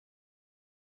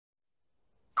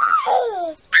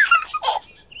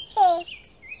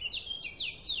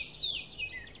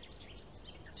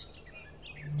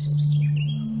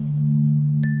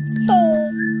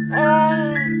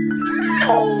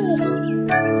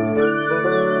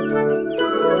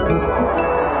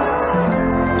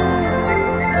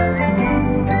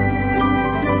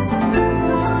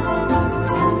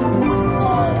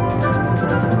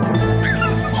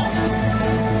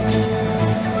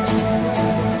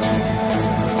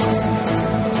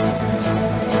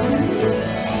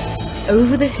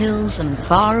Over the hills and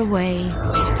far away,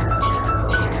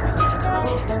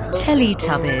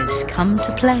 Teletubbies come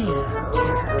to play.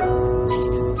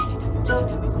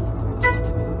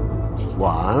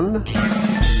 1,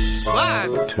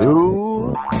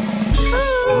 2,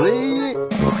 3,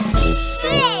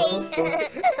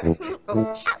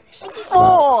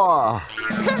 4.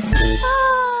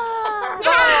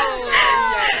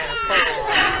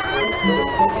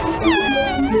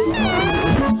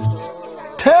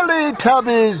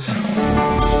 Teletubbies!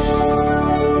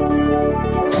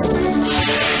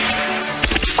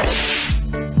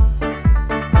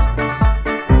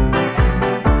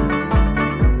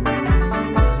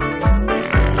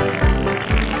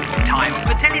 Time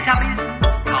for Teletubbies.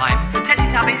 Time for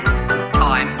Teletubbies.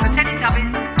 Time for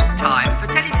Teletubbies. Time for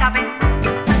Teletubbies.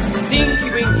 Tinky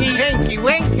Winky. Tinky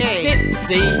Winky.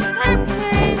 Dipsy.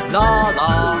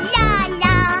 Laa-laa.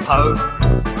 Laa-laa. Ho.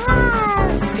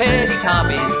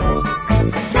 Teletubbies.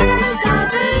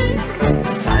 Teletubbies.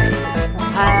 Say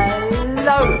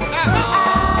hello.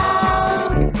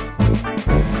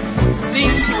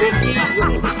 Tinky Winky.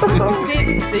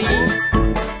 Dipsy.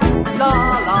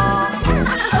 Laa-laa.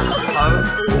 Ho.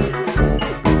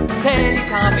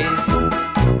 Teletubbies.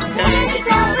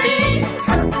 Teletubbies.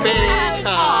 Big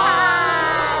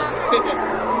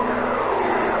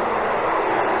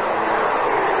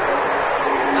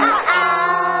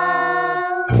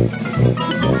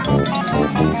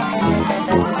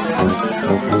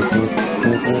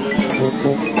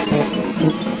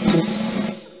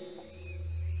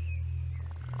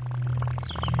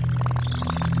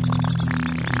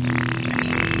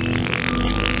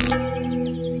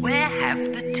Where have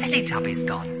the Teletubbies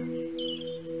gone?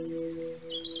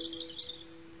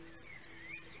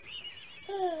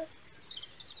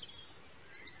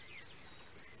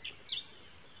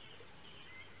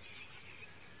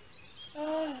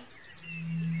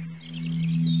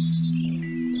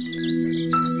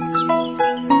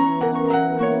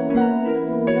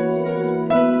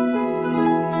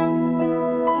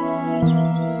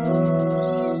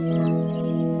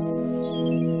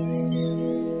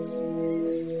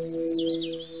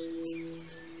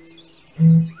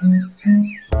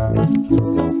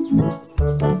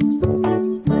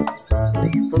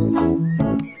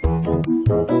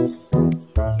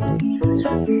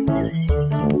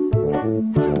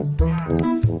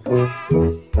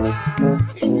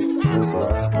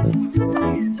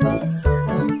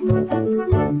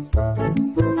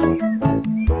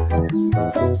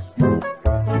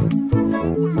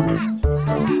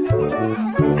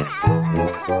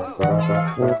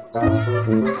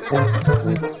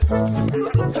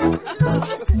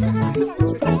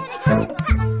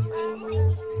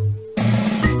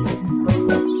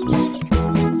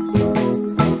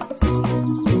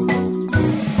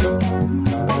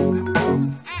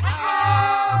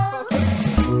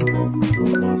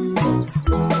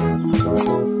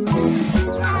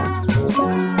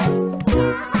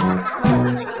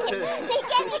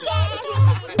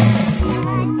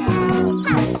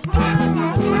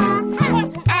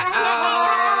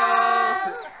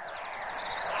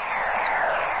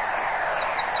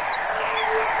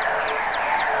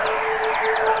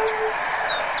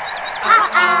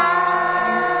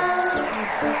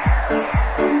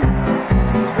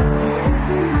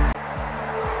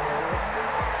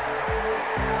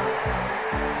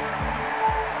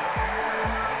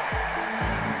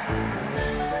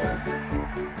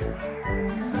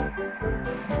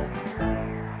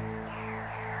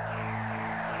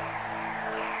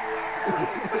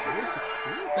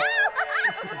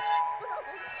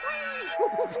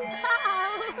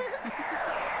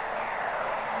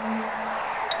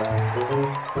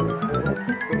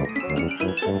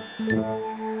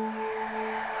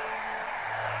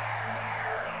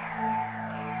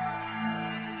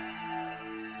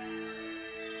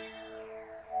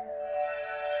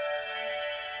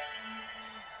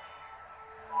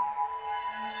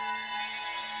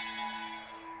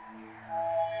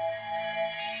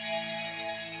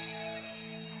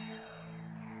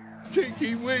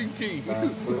 Tinky Winky.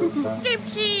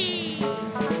 Dipsy.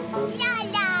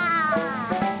 Laa-laa.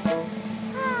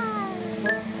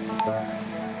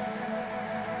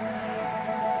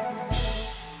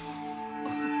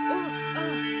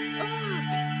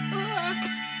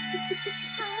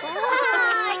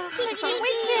 Tinky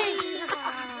Winky.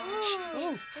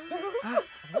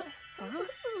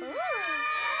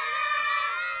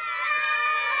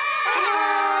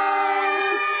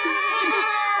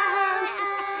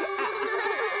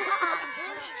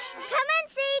 Come and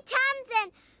see Tamzin.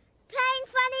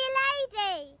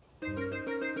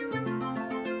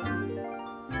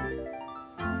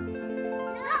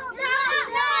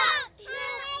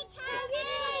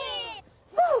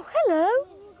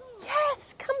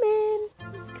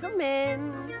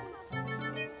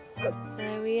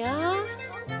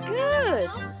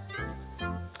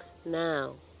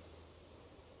 Now,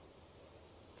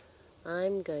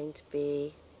 I'm going to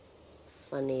be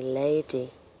funny lady.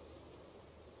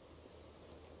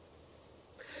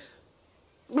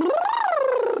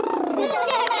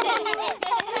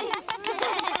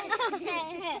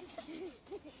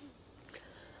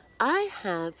 I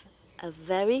have a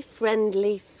very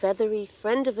friendly, feathery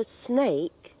friend of a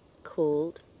snake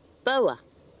called Boa.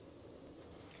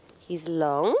 He's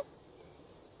long,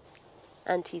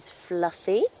 and he's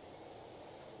fluffy,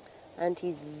 and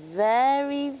he's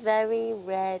very, very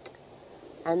red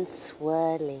and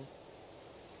swirly.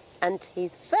 And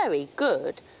he's very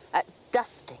good at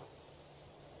dusting.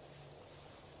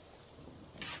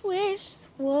 Swish,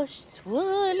 swash,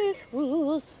 swirly,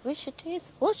 swoo, swishity,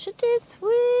 swashity,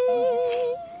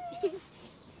 swee.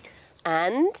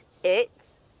 And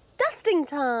it's dusting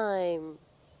time.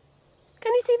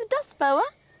 Can you see the dust, Boa?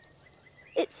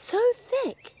 It's so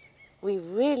thick. We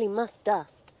really must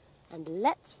dust. And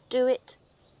let's do it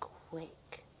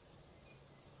quick.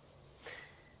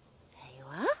 There you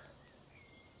are.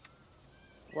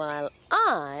 While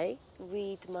I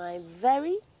read my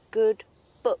very good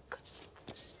book.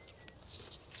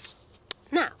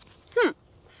 Now,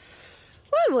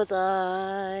 where was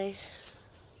I?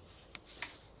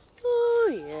 Oh,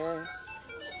 yes.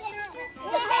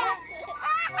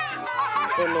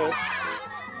 Finished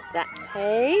that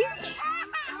page.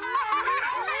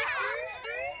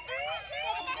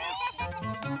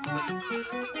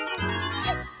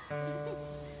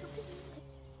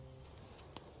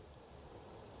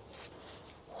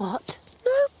 What?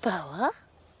 No, Boa?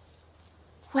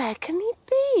 Where can he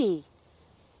be?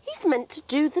 He's meant to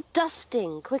do the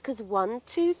dusting, quick as 1,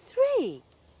 2, 3.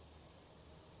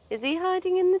 Is he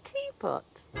hiding in the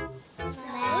teapot?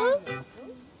 No.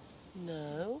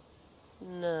 No.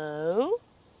 No.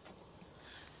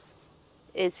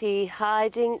 Is he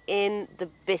hiding in the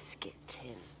biscuit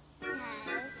tin?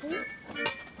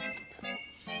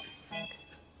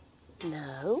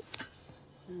 No.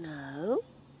 No.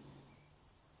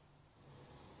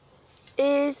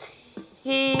 Is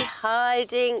he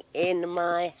hiding in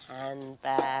my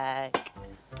handbag?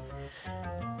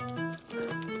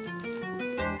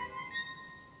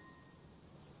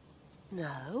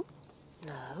 No.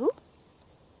 No.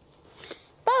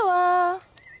 Boa!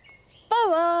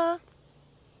 Boa!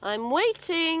 I'm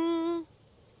waiting.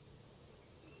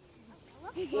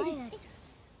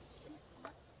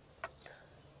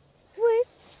 Swish,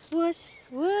 swash,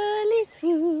 swirly,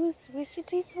 swoo,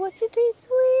 swishity, swashity,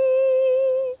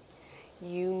 swee.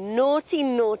 You naughty,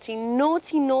 naughty,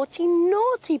 naughty, naughty,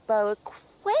 naughty Boa,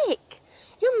 quick!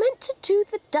 You're meant to do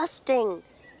the dusting,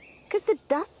 because the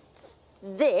dust's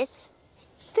this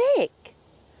thick.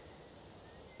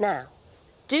 Now,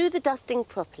 do the dusting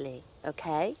properly,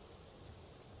 okay?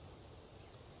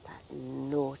 That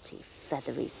naughty,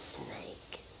 feathery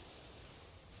snake.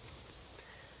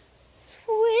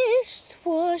 Swish,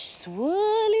 swash,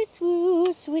 swirly, swoo,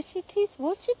 swishity,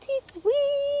 swashity, swee.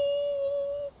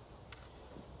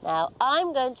 Now,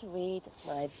 I'm going to read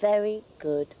my very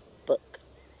good book.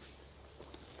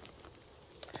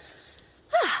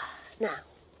 Now,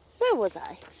 where was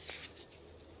I?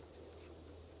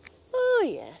 Oh,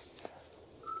 yes.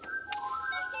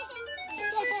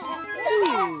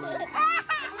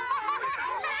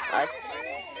 I've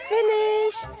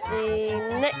finished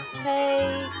the next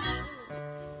page.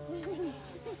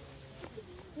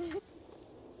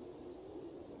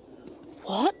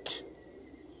 What?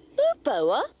 No,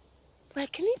 Boa. Where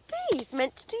can he be? He's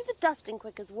meant to do the dusting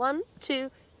quick as 1,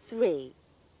 2, 3.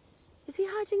 Is he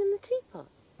hiding in the teapot?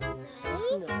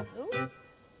 No.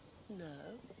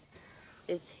 No.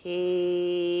 Is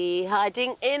he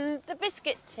hiding in the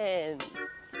biscuit tin?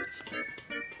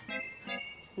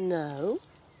 No.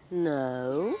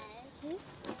 No.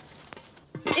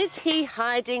 Is he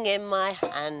hiding in my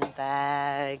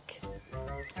handbag?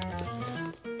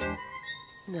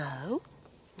 No.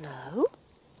 No.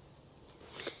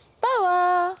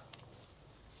 Boa!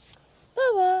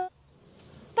 Boa!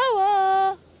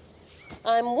 Boa!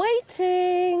 I'm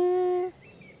waiting.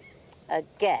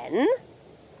 Again.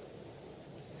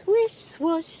 Swish,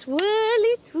 swash,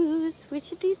 swirly, swoo,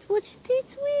 swishity, swashity,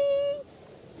 swee.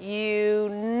 You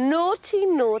naughty,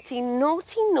 naughty,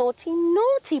 naughty, naughty,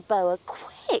 naughty Boa,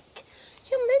 quick.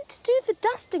 You're meant to do the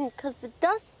dusting because the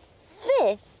dust's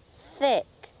this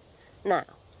thick. Now,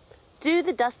 do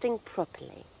the dusting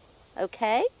properly,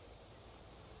 okay?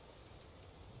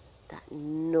 That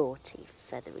naughty,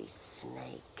 feathery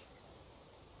snake.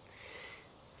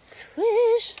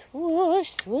 Swish,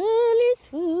 swoosh, swirly,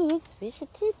 swoo,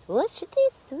 swishity, swashity,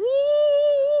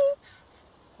 swee.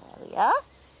 There we are.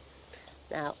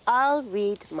 Now, I'll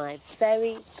read my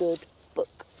very good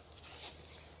book.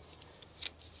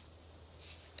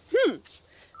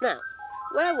 Now,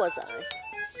 where was I?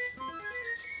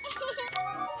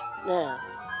 Now,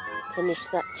 finish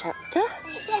that chapter.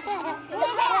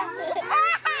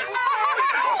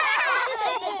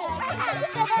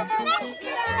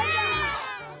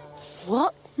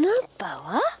 What? No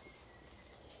boa?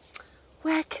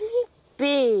 Where can he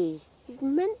be? He's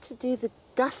meant to do the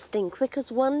dusting quick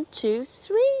as 1, 2,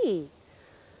 3.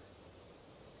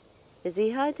 Is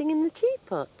he hiding in the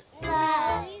teapot?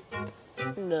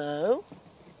 No.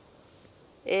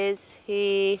 Is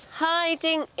he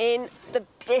hiding in the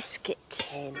biscuit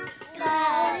tin?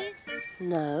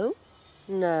 No.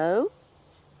 No.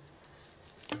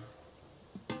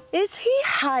 Is he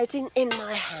hiding in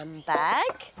my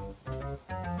handbag?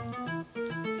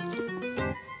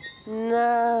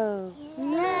 No.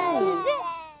 No.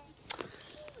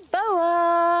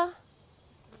 Boa!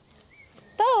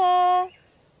 Boa!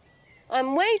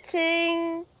 I'm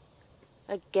waiting.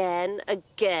 Again.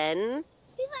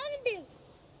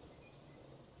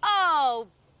 Oh,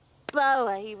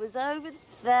 Boa, he was over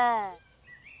there.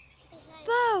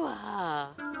 Boa!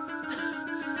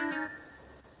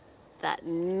 That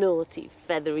naughty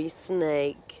feathery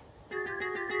snake.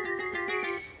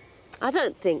 I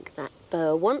don't think that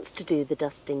Boa wants to do the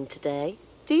dusting today.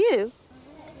 Do you?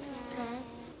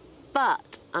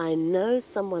 But I know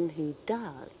someone who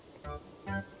does.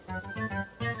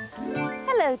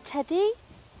 Hello, Teddy.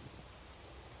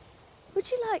 Would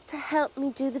you like to help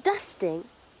me do the dusting?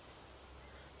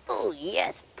 Oh,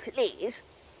 yes, please.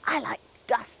 I like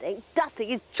dusting. Dusting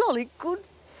is jolly good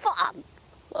fun.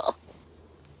 Oh.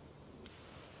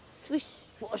 Swish,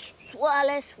 swash,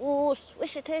 swirly, swoosh,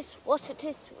 swishity,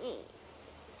 swashity, sweet.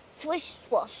 Swish,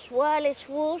 swash, swirly,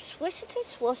 swoosh, swishity,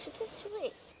 swashity,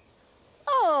 sweet.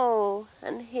 Oh,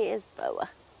 and here's Boa.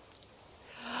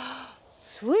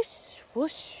 Swish,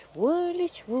 swoosh, swirly,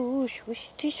 swoosh,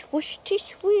 swishity, swashity,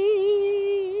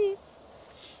 sweet.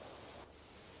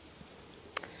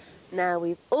 Now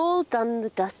we've all done the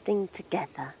dusting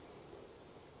together.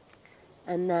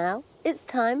 And now it's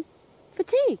time for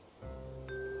tea.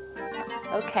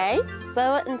 Okay,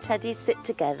 Boa and Teddy sit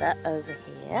together over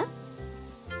here.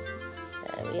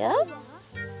 There we are.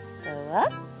 Boa.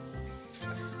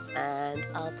 And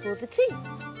I'll pour the tea.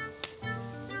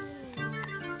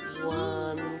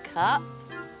 1 cup,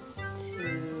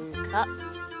 2 cups,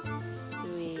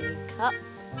 3 cups,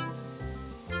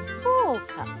 4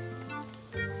 cups.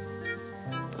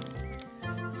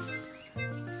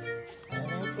 And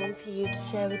there's one for you to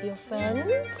share with your friend.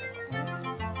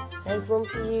 There's one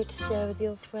for you to share with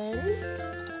your friend.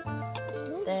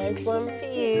 There's one for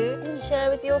you to share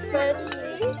with your friend.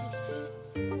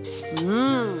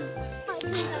 Mmm.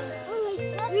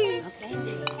 Lovely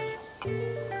tea.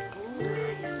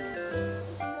 Nice.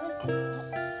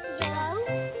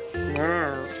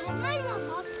 Now,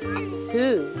 who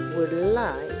would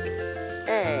like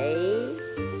a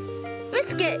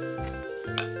biscuit?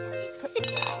 Put it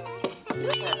down.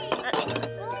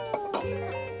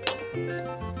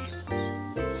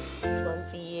 It's one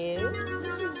for you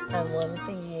and one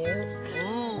for you.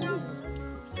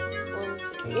 One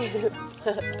for you.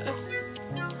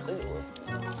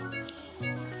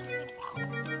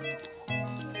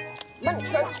 Munch,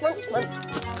 munch, munch, munch.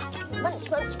 Munch,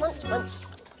 munch, munch, munch.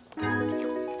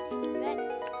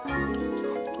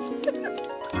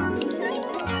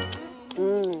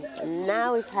 And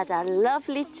now we've had our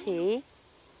lovely tea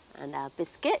and our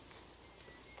biscuits.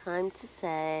 It's time to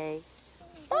say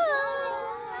bye.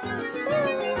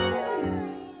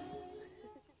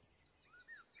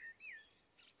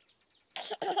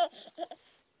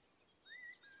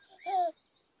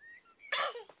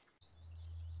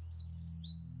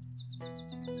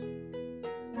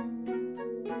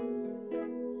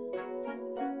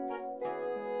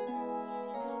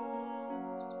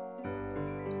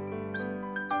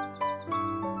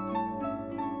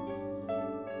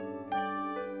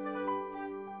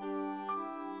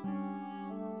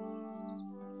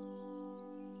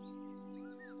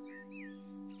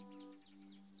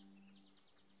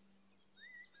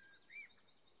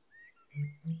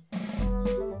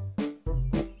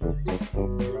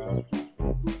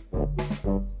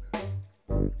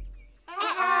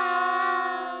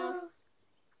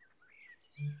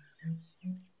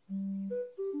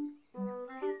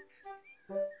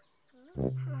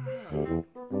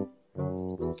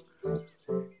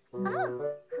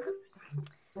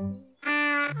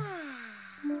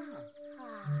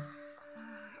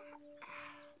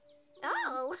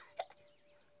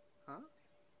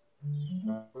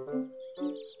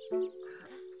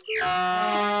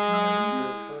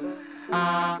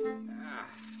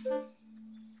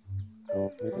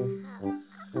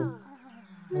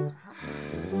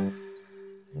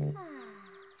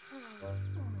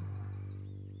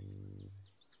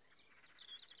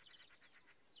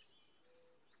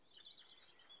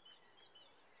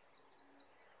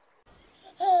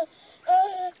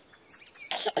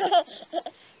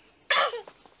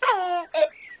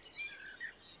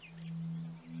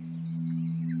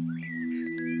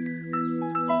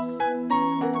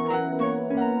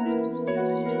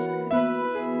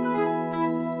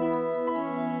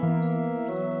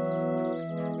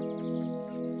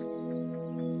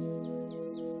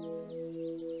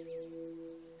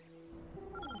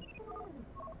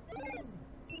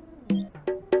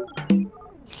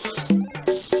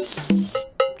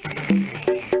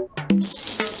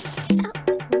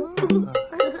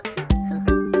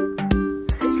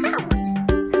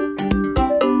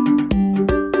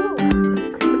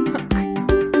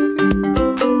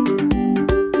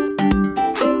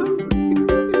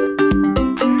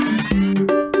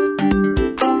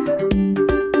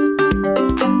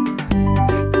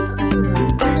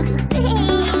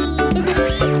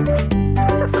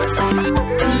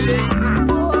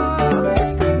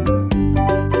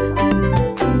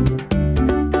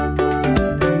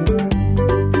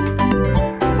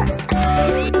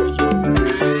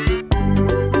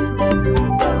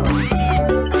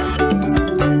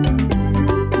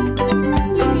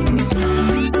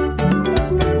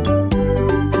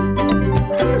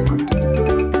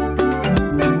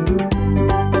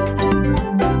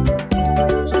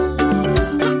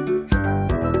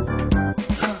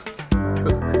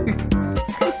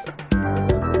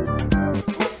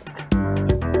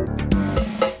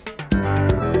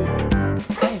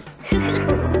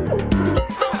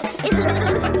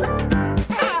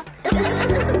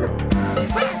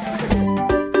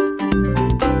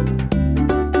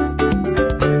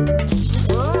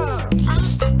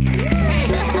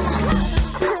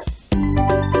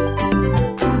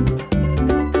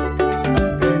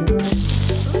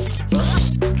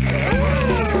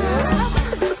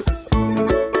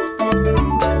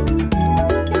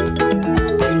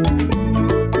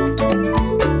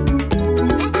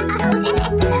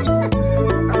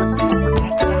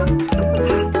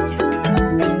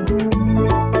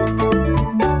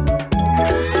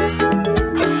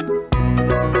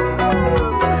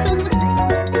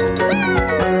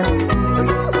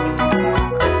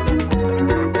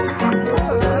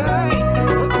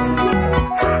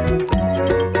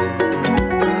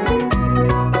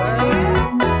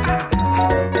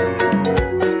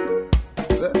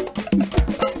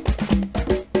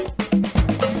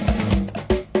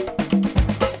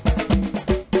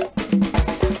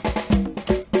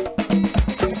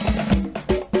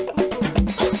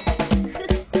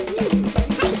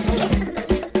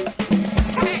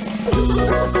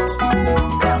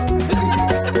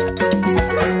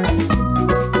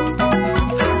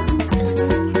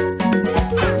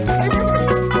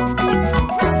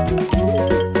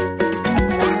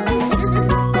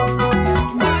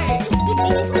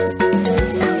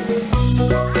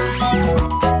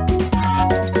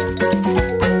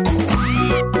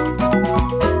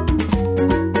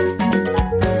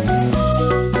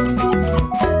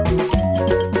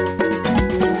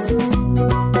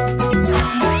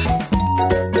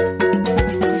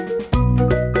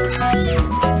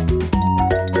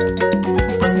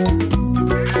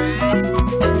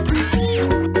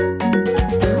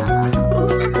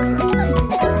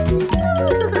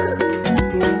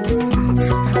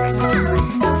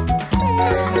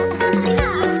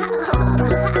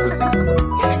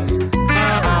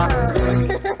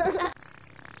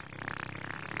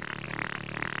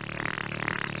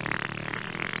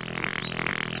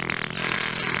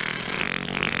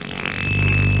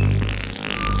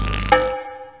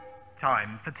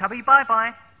 Time for Tubby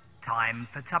bye-bye. Time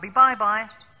for Tubby bye-bye.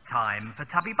 Time for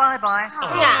Tubby bye-bye.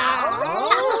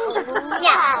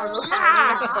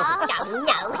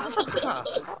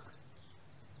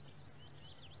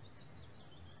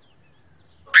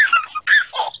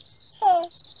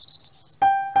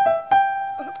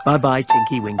 Bye-bye,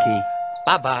 Tinky Winky.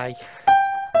 Bye-bye.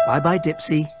 Bye-bye,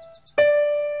 Dipsy.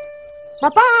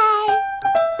 Bye-bye.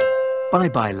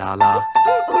 Bye-bye, laa-laa.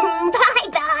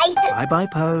 Bye-bye. Bye-bye,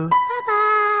 Po.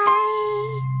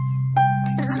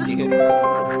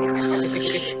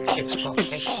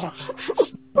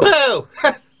 Boo!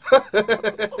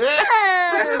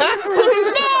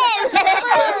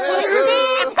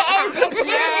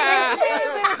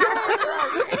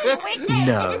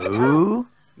 No.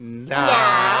 No.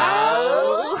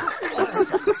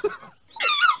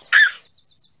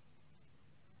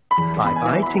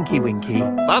 Bye-bye, Tinky Winky.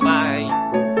 Bye-bye.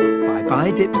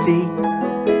 Bye-bye, Dipsy.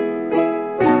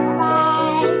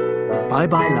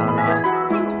 Bye-bye, laa-laa.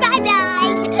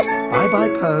 Bye-bye.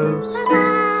 Bye-bye, Po.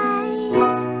 Bye-bye.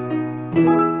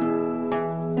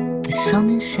 The sun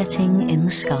is setting in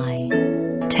the sky.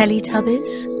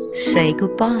 Teletubbies, say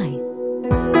goodbye.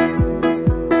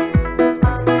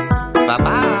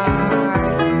 Bye-bye.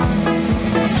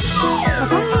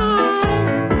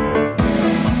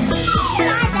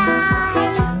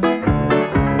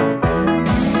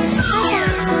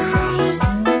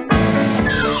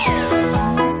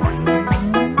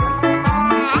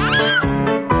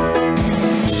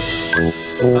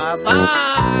 Bye-bye.